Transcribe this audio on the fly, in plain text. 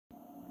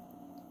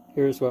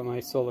Here's what my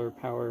solar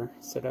power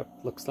setup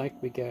looks like.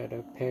 We got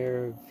a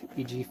pair of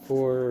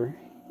EG4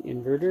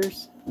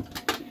 inverters.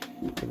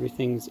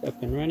 Everything's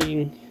up and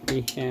running.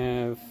 We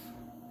have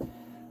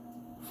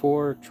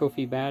 4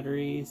 trophy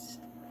batteries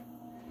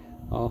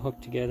all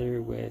hooked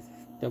together with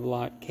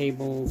double-aught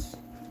cables.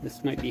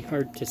 This might be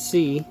hard to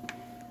see,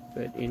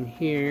 but in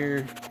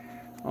here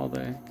all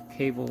the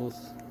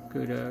cables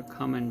go to a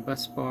common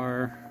bus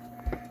bar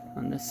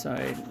on this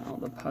side. All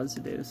the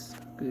positives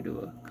go to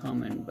a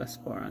common bus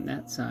bar on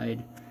that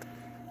side.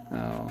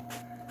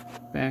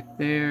 Back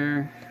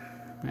there,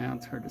 now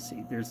it's hard to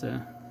see, there's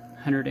a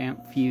 100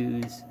 amp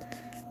fuse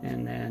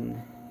and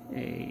then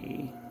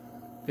a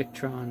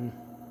Victron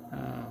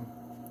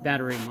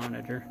battery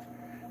monitor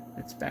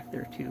that's back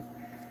there too.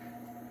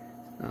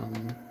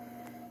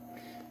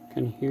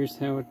 And here's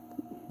how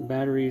the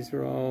batteries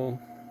are all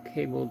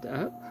cabled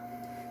up.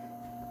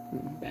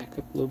 Back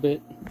up a little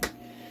bit.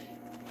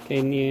 Okay,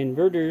 and the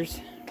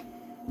inverters,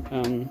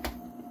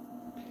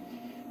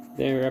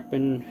 they're up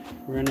and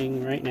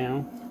running right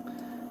now.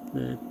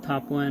 The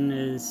top one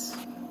is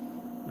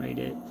right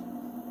at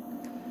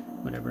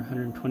whatever,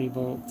 120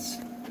 volts.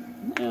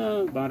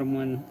 Bottom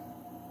one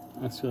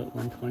also at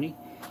 120.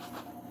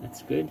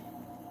 That's good.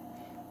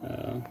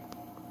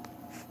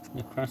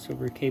 The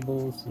crossover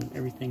cables and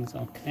everything's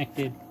all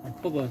connected. I'll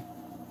pull the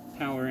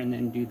power and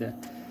then do the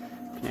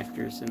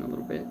connectors in a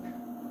little bit.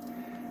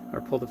 Or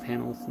pull the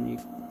panels and you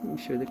can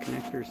show the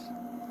connectors.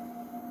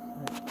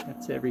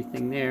 That's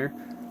everything there.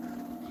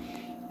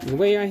 And the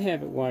way I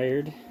have it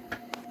wired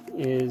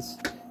is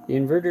the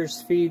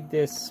inverters feed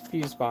this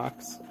fuse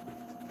box,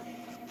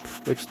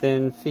 which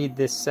then feed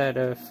this set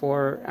of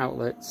 4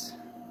 outlets,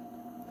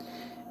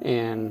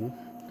 and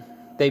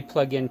they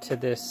plug into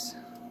this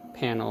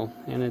panel.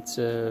 And it's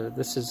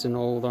this is an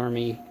old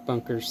army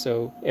bunker,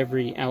 so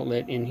every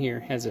outlet in here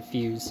has a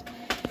fuse.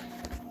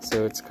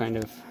 So it's kind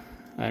of,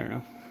 I don't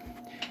know,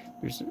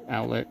 there's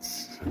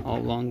outlets all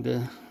along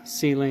the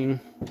ceiling,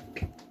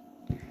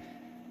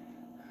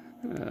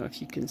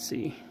 if you can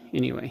see.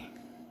 Anyway,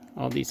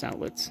 all these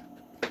outlets.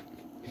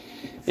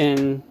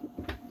 And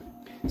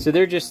so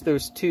they're just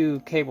those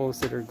 2 cables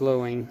that are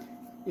glowing,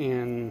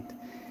 and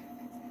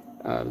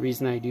the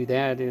reason I do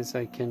that is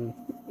I can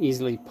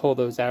easily pull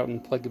those out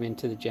and plug them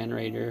into the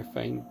generator if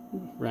I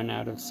run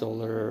out of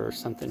solar or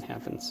something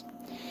happens.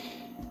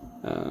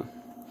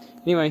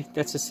 Anyway,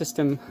 that's the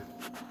system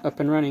up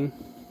and running.